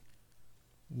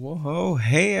Whoa,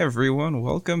 hey everyone,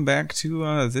 welcome back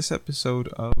to this episode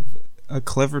of A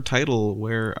Clever Title,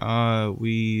 where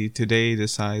we today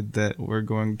decide that we're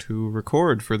going to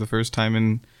record for the first time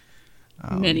in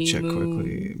Many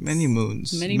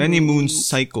moon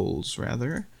cycles,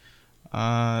 rather.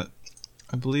 I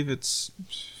believe it's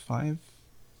 5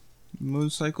 moon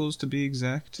cycles to be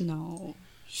exact. No,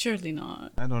 surely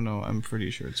not. I don't know, I'm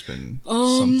pretty sure it's been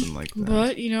something like that.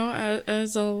 But,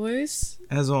 as always...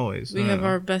 we have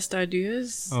our best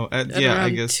ideas at around I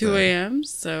guess 2 a.m.,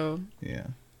 so... Yeah.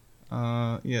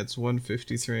 It's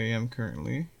 1:53 a.m.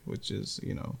 currently, which is,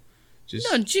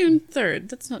 just... No, June 3rd.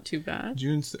 That's not too bad.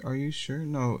 Are you sure?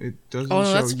 No, it doesn't show...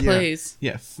 show... that's plays.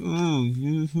 Yeah.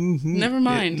 Never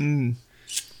mind.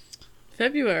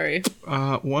 February.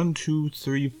 1, 2,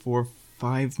 3, 4,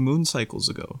 5 moon cycles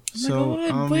ago. Oh my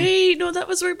god, wait, no, that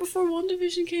was right before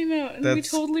WandaVision came out, and we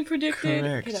totally predicted.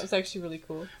 Correct. Okay, that was actually really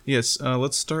cool. Yes,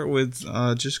 let's start with,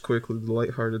 just quickly, the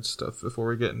lighthearted stuff before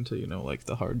we get into, like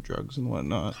the hard drugs and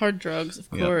whatnot. Hard drugs, of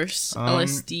course.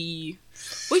 LSD.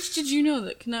 Which, did you know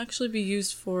that can actually be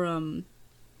used for,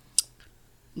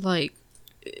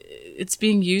 it's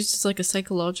being used as, a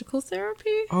psychological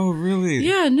therapy? Oh, really?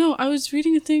 Yeah, no, I was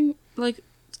reading a thing,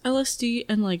 LSD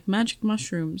and magic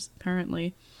mushrooms,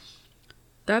 apparently.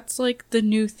 That's the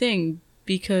new thing,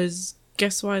 because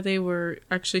guess why they were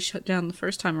actually shut down the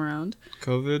first time around?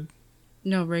 COVID?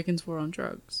 No, Reagan's war on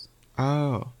drugs.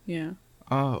 Oh. Yeah.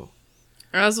 Oh.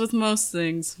 As with most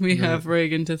things, we have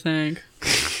Reagan to thank.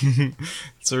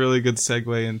 It's a really good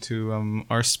segue into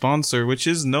our sponsor, which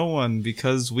is no one,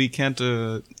 because we can't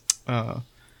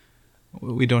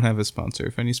we don't have a sponsor.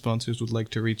 If any sponsors would like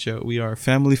to reach out, we are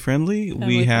family friendly.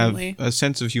 We have a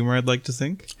sense of humor, I'd like to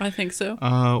think. I think so.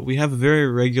 We have a very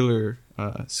regular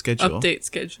schedule. Update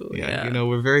schedule, yeah.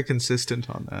 We're very consistent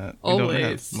on that. Always. We don't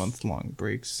have month-long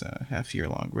breaks,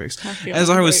 half-year-long breaks. As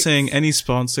I was saying, any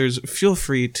sponsors, feel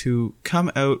free to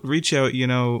come out, reach out,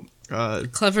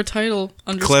 Clever title,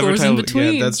 underscores in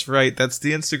between. Yeah, that's right. That's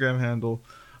the Instagram handle,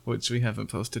 which we haven't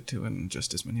posted to in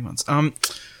just as many months.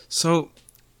 So...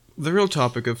 the real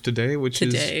topic of today, which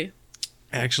is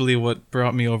actually what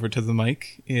brought me over to the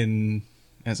mic in,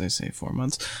 as I say, 4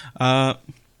 months,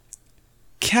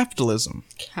 capitalism.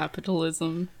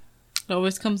 Capitalism. It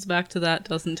always comes back to that,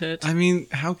 doesn't it? I mean,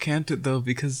 how can't it, though?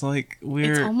 Because,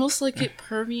 It's almost like it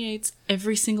permeates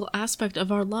every single aspect of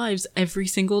our lives every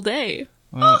single day.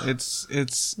 Well,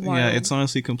 it's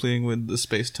honestly competing with the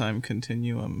space-time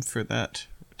continuum for that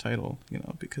title,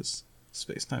 because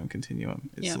space-time continuum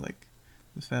is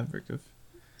the fabric of,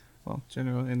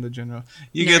 general.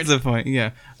 You get the point,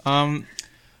 yeah.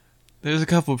 There's a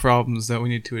couple problems that we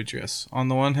need to address. On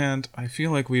the one hand, I feel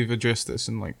like we've addressed this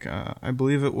in, I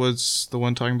believe it was the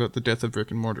one talking about the death of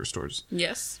brick-and-mortar stores.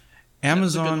 Yes.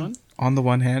 Amazon, on the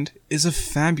one hand, is a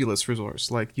fabulous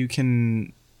resource. You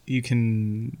can... You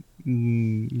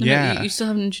still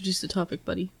haven't introduced the topic,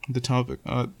 buddy. The topic?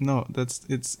 No,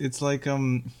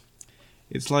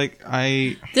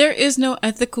 There is no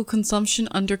ethical consumption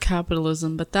under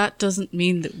capitalism, but that doesn't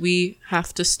mean that we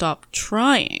have to stop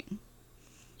trying.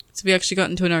 So we actually got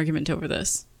into an argument over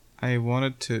this. I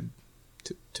wanted to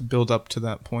build up to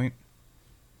that point,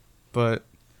 but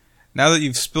now that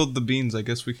you've spilled the beans, I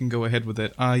guess we can go ahead with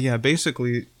it.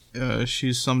 Basically,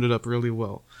 she's summed it up really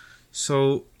well.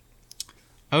 So,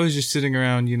 I was just sitting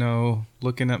around,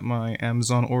 looking at my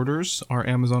Amazon orders,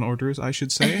 I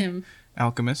should say.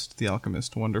 The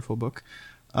Alchemist, wonderful book.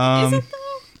 Is it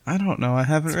though? I don't know. I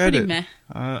haven't read it. Meh.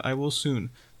 I will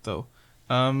soon, though.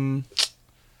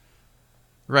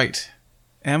 Right.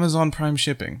 Amazon Prime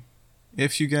shipping.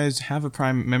 If you guys have a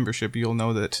Prime membership, you'll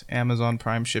know that Amazon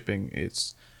Prime shipping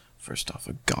is, first off,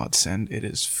 a godsend. It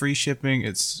is free shipping.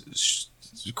 It's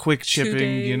quick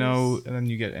shipping, and then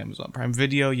you get Amazon Prime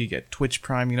Video, you get Twitch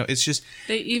Prime, it's just...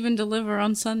 They even deliver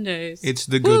on Sundays. It's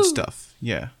the good stuff.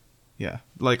 Yeah. Yeah.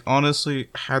 Honestly,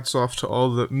 hats off to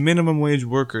all the minimum wage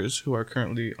workers who are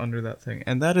currently under that thing.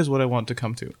 And that is what I want to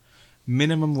come to.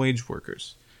 Minimum wage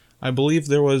workers. I believe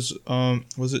there was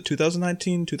it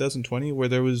 2019, 2020, where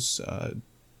there was a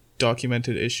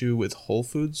documented issue with Whole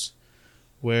Foods,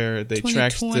 where they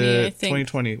tracked the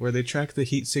 2020, where they tracked the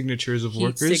heat signatures of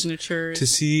workers to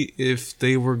see if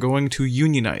they were going to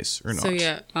unionize or not.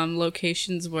 So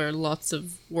locations where lots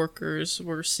of workers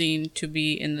were seen to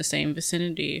be in the same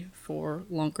vicinity for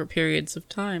longer periods of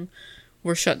time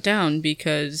were shut down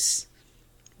because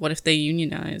what if they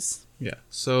unionize? Yeah,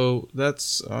 so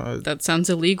that's... that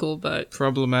sounds illegal, but...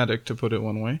 problematic, to put it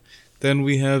one way. Then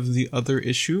we have the other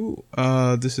issue.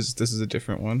 This is a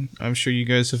different one. I'm sure you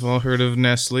guys have all heard of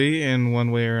Nestle in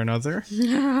one way or another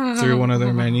through one of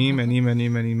their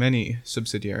many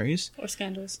subsidiaries or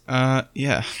scandals.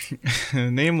 Yeah,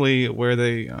 namely where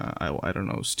they I don't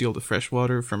know, steal the fresh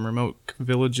water from remote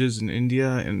villages in India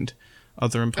and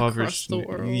other impoverished. Across the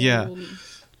world. Yeah.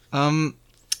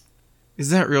 Is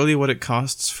that really what it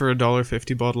costs for a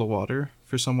 $1.50 bottle of water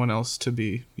for someone else to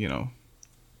be,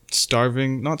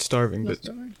 starving? Not starving, but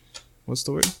what's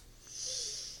the word?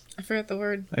 I forget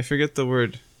the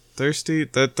word. Thirsty?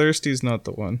 That thirsty's not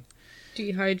the one.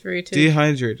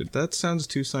 Dehydrated. That sounds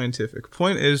too scientific.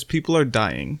 Point is, people are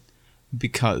dying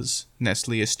because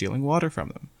Nestle is stealing water from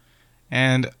them.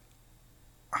 And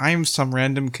I'm some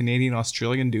random Canadian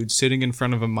Australian dude sitting in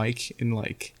front of a mic in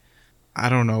I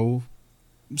don't know,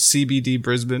 CBD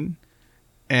Brisbane,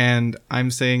 and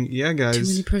I'm saying, yeah, guys. Too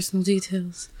many personal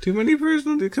details. Come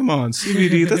on,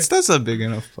 CBD. That's a big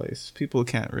enough place. People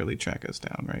can't really track us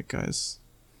down, right, guys?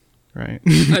 Right.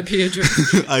 IP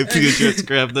address. IP address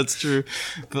grab. That's true.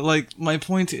 But my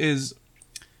point is,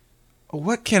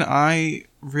 what can I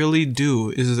really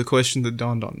do? Is the question that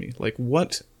dawned on me.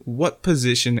 What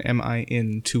position am I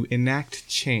in to enact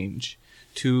change?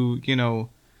 To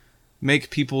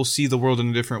make people see the world in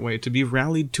a different way, to be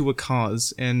rallied to a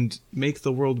cause and make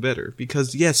the world better.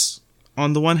 Because yes,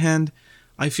 on the one hand,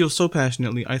 I feel so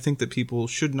passionately, I think that people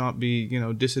should not be,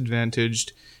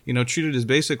 disadvantaged, treated as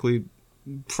basically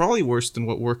probably worse than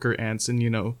what worker ants and,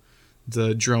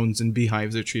 the drones and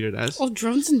beehives are treated as. Well,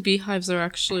 drones and beehives are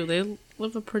actually, they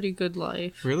live a pretty good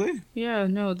life. Really? Yeah,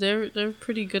 no, they're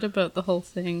pretty good about the whole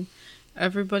thing.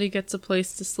 Everybody gets a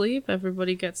place to sleep,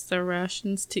 everybody gets their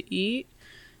rations to eat.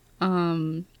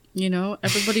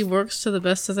 Everybody works to the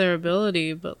best of their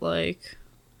ability, but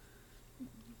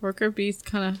worker bees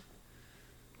kind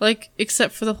of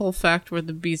except for the whole fact where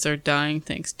the bees are dying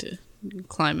thanks to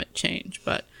climate change,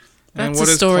 but that's a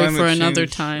story for another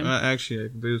time. Actually,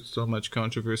 there's so much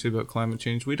controversy about climate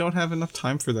change. We don't have enough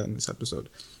time for that in this episode.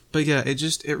 But yeah,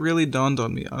 it really dawned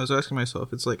on me. I was asking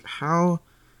myself, it's how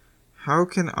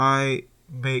can I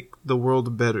make the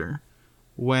world better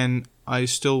when I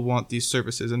still want these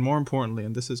services? And more importantly,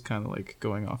 and this is kind of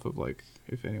going off of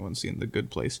if anyone's seen The Good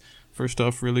Place. First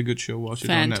off, really good show, watch it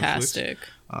on Netflix. Fantastic.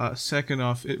 Second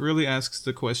off, it really asks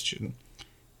the question,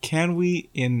 can we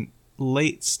in a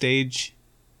late stage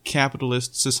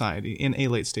capitalist society,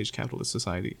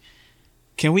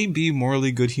 can we be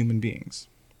morally good human beings?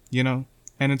 And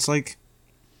it's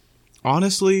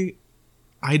honestly,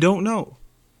 I don't know.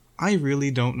 I really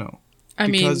don't know.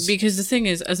 Because the thing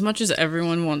is, as much as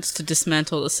everyone wants to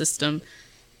dismantle the system,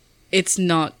 it's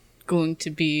not going to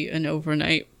be an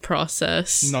overnight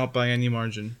process. Not by any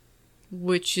margin.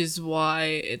 Which is why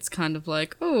it's kind of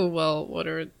what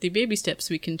are the baby steps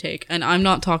we can take? And I'm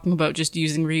not talking about just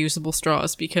using reusable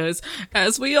straws, because,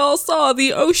 as we all saw,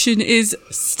 the ocean is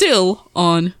still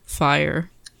on fire.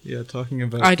 Yeah, talking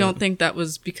about... I don't think that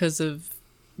was because of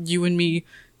you and me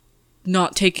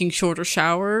not taking shorter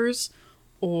showers,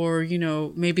 or,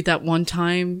 maybe that one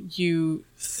time you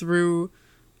threw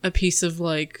a piece of,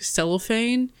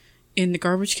 cellophane in the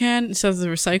garbage can instead of the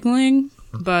recycling.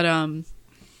 But,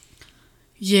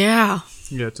 yeah.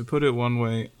 Yeah, to put it one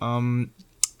way,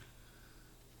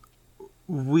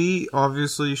 we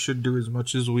obviously should do as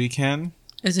much as we can.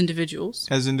 As individuals.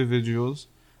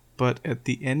 But at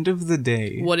the end of the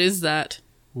day... What is that?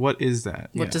 What does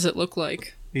it look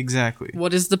like? Exactly.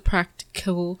 What is the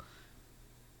practical...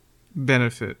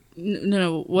 benefit?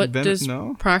 No. What does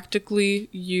practically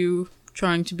you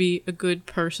trying to be a good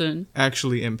person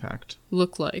actually impact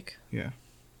look like? Yeah.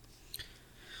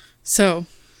 So,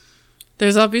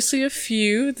 there's obviously a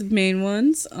few, the main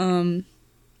ones.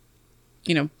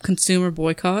 Consumer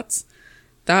boycotts.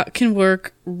 That can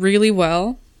work really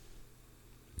well.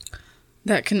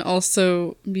 That can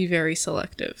also be very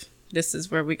selective. This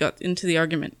is where we got into the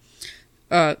argument.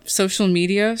 Social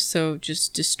media, so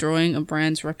just destroying a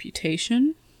brand's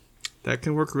reputation. That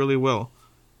can work really well.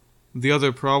 The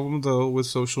other problem, though, with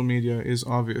social media is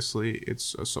obviously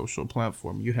it's a social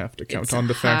platform. You have to count on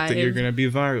the fact that you're going to be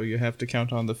viral. You have to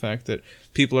count on the fact that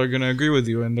people are going to agree with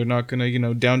you and they're not going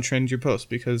to, downtrend your post,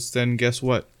 because then guess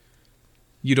what?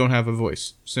 You don't have a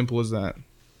voice. Simple as that.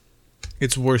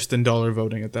 It's worse than dollar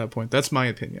voting at that point. That's my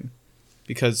opinion.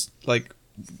 Because,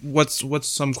 what's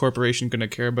some corporation going to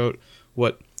care about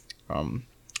what,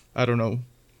 I don't know,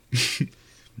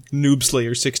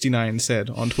 Noobslayer69 said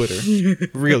on Twitter?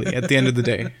 Really, at the end of the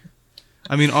day.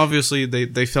 I mean, obviously,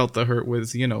 they felt the hurt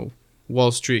with,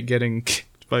 Wall Street getting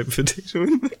kicked by potato.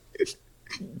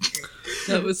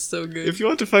 That was so good. If you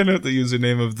want to find out the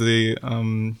username of the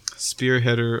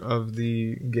spearheader of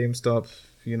the GameStop,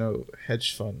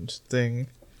 hedge fund thing,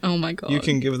 oh my god, you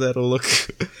can give that a look.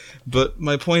 But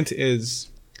my point is,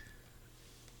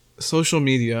 social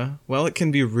media, while it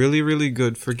can be really, really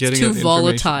good for getting it's too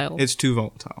volatile. It's too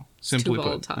volatile. Simply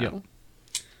put. Yeah.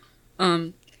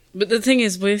 But the thing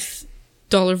is, with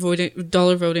dollar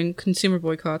voting, consumer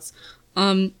boycotts,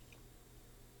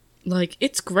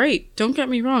 it's great. Don't get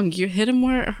me wrong. You hit them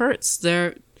where it hurts.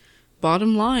 Their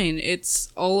bottom line.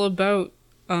 It's all about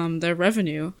their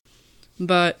revenue.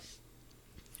 But,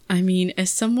 I mean, as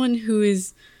someone who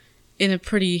is in a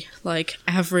pretty,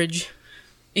 average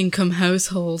income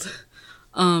household,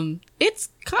 it's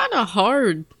kind of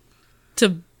hard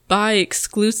to buy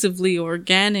exclusively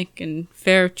organic and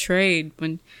fair trade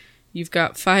when you've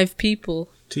got 5 people.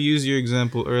 To use your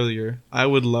example earlier, I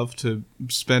would love to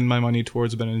spend my money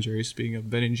towards Ben & Jerry's. Speaking of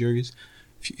Ben & Jerry's,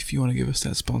 if you want to give us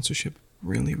that sponsorship,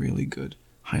 really, really good.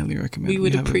 Highly recommend. We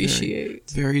would appreciate.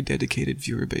 Very, very dedicated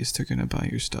viewer base. They're going to buy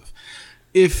your stuff.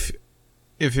 If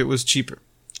it was cheaper.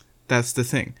 That's the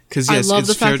thing. Because yes, I love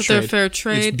the fact that they're fair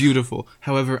trade. It's beautiful.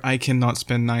 However, I cannot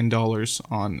spend $9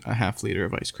 on a half liter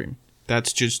of ice cream.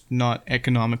 That's just not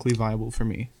economically viable for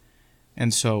me.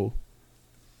 And so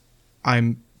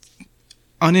I'm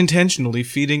unintentionally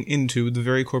feeding into the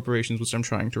very corporations which I'm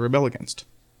trying to rebel against.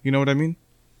 You know what I mean?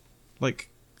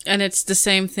 And it's the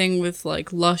same thing with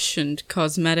Lush and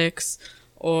cosmetics,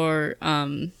 or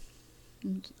I'm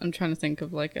trying to think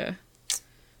of an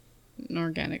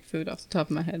organic food off the top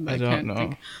of my head, but I can't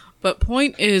think. But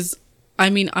point is, I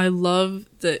mean, I love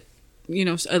that,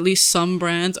 at least some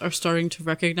brands are starting to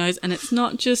recognize, and it's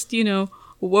not just,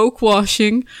 woke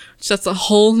washing, which that's a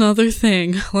whole nother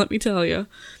thing, let me tell you.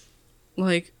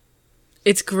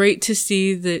 It's great to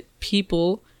see that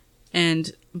people,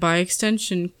 and by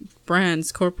extension,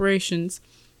 brands, corporations,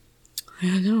 I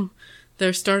don't know,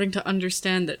 they're starting to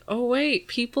understand that, oh wait,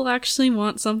 people actually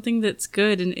want something that's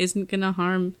good and isn't gonna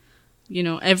harm,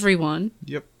 everyone.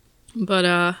 Yep.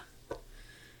 But,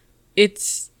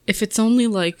 if it's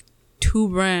only 2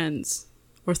 brands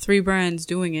or 3 brands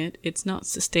doing it, it's not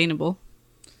sustainable.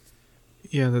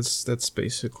 Yeah, that's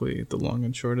basically the long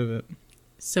and short of it.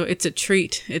 So it's a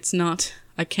treat. It's not,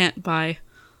 I can't buy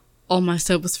all my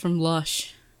soaps from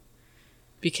Lush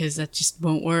because that just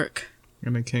won't work.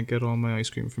 And I can't get all my ice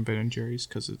cream from Ben & Jerry's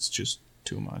because it's just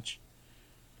too much.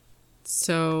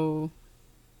 So,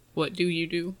 what do you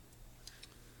do?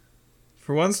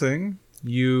 For one thing,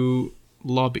 you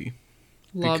lobby.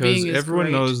 Lobbying because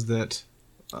everyone knows that.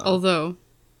 Although,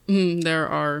 there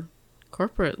are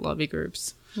corporate lobby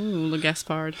groups. Ooh, Le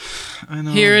Gaspard. I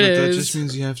know, Here it but is. That just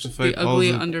means you have to fight the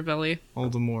ugly underbelly. All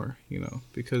the more,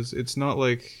 because it's not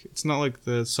like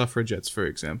the suffragettes, for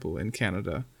example, in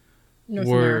Canada.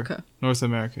 North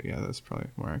America, yeah, that's probably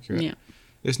more accurate. Yeah.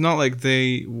 It's not like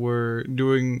they were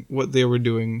doing what they were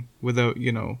doing without,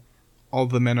 all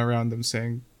the men around them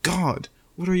saying, God,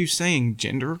 what are you saying?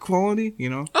 Gender equality?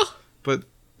 Oh. But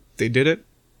they did it.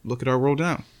 Look at our world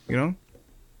now,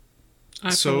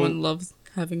 I, for one, love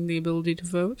having the ability to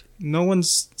vote. No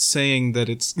one's saying that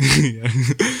it's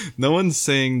no one's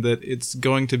saying that it's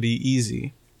going to be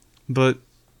easy, but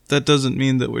that doesn't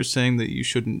mean that we're saying that you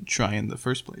shouldn't try in the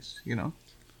first place,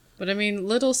 But I mean,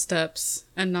 little steps,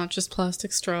 and not just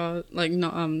plastic straw,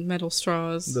 metal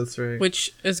straws. That's right.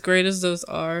 Which, as great as those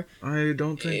are, I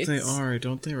don't think they are.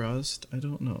 Don't they rust? I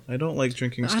don't know. I don't like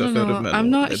drinking stuff out of metal. I'm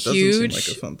not it huge. Doesn't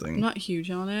seem like a fun thing. I'm not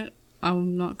huge on it.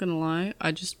 I'm not gonna lie.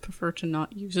 I just prefer to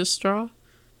not use a straw.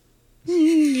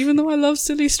 Even though I love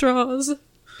silly straws.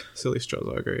 Silly straws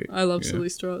are great. I love silly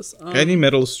straws. Any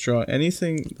metal straw,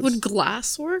 anything. Would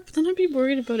glass work? Then I'd be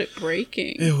worried about it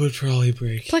breaking. It would probably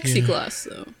break. Plexiglass,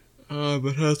 though.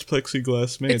 But how's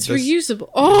plexiglass made? It's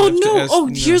reusable. Oh, no!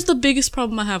 Here's the biggest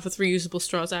problem I have with reusable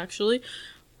straws, actually.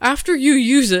 After you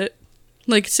use it,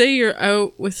 say you're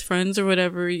out with friends or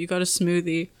whatever, you got a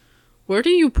smoothie, where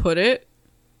do you put it?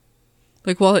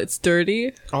 While it's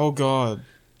dirty? Oh, God.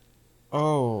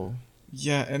 Oh...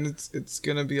 Yeah, and it's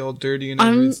gonna be all dirty and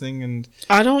everything, and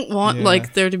I don't want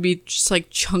there to be just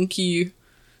chunky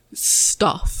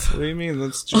stuff. What do you mean?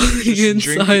 Let's just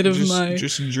inside drink, of my.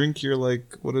 Just drink your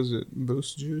what is it?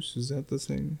 Boost juice? Is that the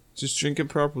thing? Just drink it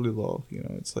properly, lol.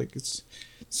 It's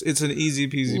an easy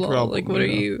peasy problem. What are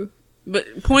you?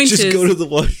 But point just is, go to the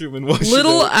washroom and wash.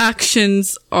 Little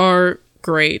actions are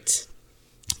great.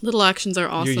 Little actions are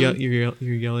awesome. You're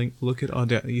yelling. Look at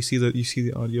audio. You see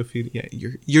the audio feed. Yeah,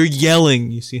 you're yelling.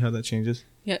 You see how that changes?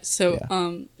 Yeah.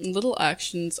 So little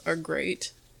actions are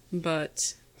great,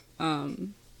 but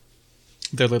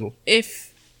they're little.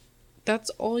 If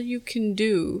that's all you can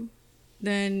do,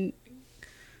 then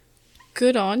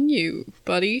good on you,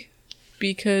 buddy.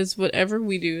 Because whatever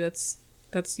we do, that's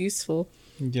useful.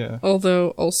 Yeah. Although,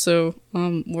 also,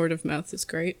 word of mouth is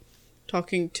great.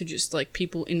 Talking to just, like,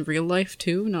 people in real life,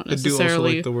 too. Not necessarily I do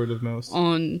also like the word of mouth.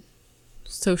 On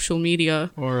social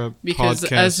media. Or a because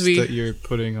podcast as we that you're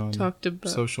putting on talked about,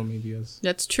 social medias.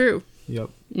 That's true. Yep.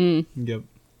 Yep.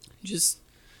 Just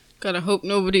gotta hope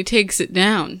nobody takes it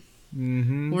down.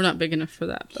 Mm-hmm. We're not big enough for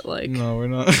that, but like... No, we're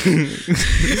not.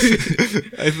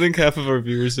 I think half of our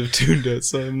viewers have tuned out,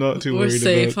 so I'm not too worried about...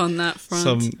 We're safe on that front.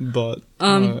 Some bot.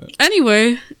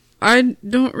 Anyway, I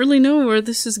don't really know where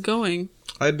this is going.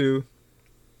 I do.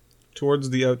 Towards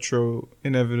the outro,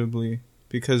 inevitably.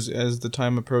 Because as the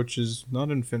time approaches, not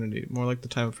infinity, more like the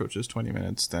time approaches 20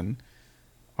 minutes, then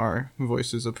our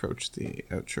voices approach the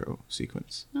outro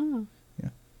sequence. Oh. Yeah.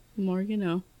 The more you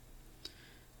know.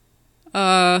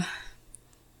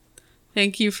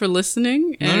 Thank you for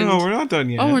listening. And... No, we're not done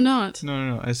yet. Oh, we're not?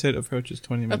 No. I said approaches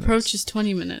 20 minutes. Approaches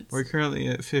 20 minutes. We're currently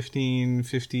at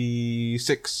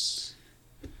 15:56.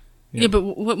 Yeah, but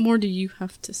what more do you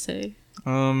have to say?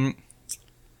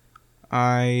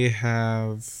 I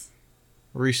have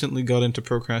recently got into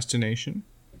procrastination.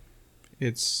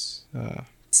 It's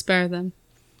Spare them.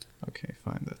 Okay,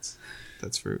 fine.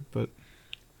 That's rude, but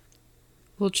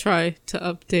we'll try to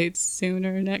update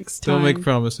sooner next time. Don't make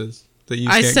promises that you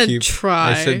can't keep. I said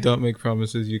try. I said don't make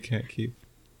promises you can't keep.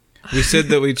 We said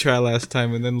that we'd try last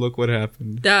time, and then look what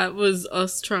happened. That was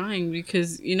us trying,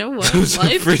 because you know what? It was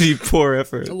a pretty poor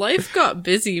effort. Life got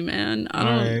busy, man. I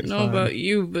don't know about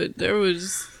you, but there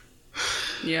was...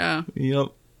 Yeah. Yep.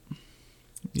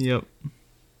 We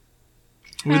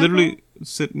literally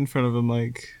sit in front of a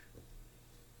mic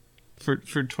for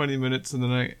 20 minutes, and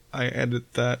then I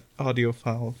edit that audio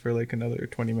file for like another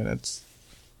 20 minutes.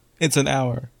 It's an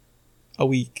hour a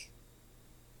week.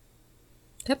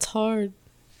 That's hard.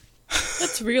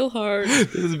 That's real hard.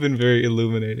 This has been very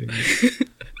illuminating.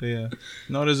 Yeah.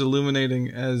 Not as illuminating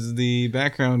as the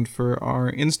background for our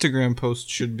Instagram post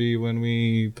should be when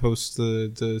we post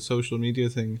the social media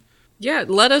thing. Yeah,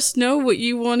 let us know what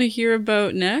you want to hear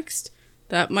about next.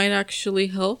 That might actually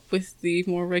help with the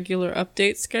more regular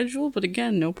update schedule, but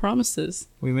again, no promises.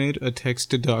 We made a text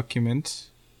document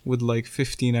with like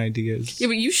 15 ideas. Yeah,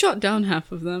 but you shot down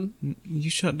half of them. You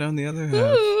shut down the other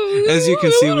half. As you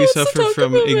can see, we suffer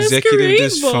from executive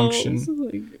dysfunction.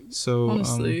 Like, so,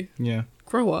 honestly, yeah.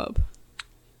 Grow up.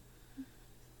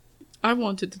 I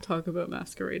wanted to talk about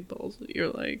masquerade balls, but you're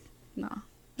like, nah.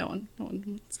 No one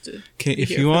wants to. Okay, if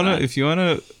you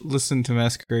wanna listen to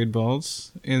Masquerade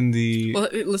Balls in the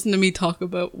listen to me talk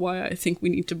about why I think we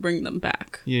need to bring them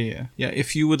back. Yeah.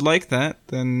 If you would like that,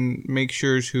 then make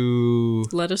sure to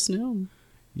let us know.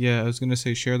 Yeah, I was gonna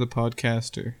say share the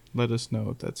podcast or let us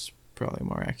know. That's probably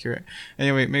more accurate.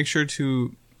 Anyway, make sure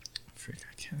to.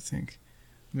 I can't think.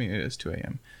 I mean, it is 2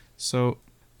 a.m. So.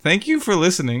 Thank you for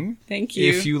listening. Thank you.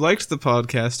 If you liked the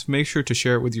podcast, make sure to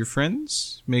share it with your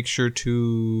friends. Make sure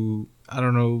to,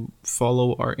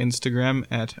 follow our Instagram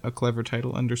at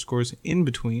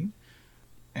 @aclevertitle_inbetween.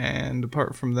 And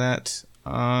apart from that,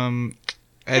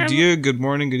 adieu, good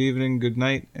morning, good evening, good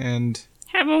night, and...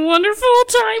 have a wonderful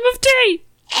time of day!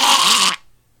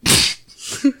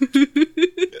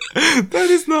 That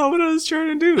is not what I was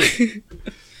trying to do.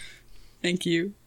 Thank you.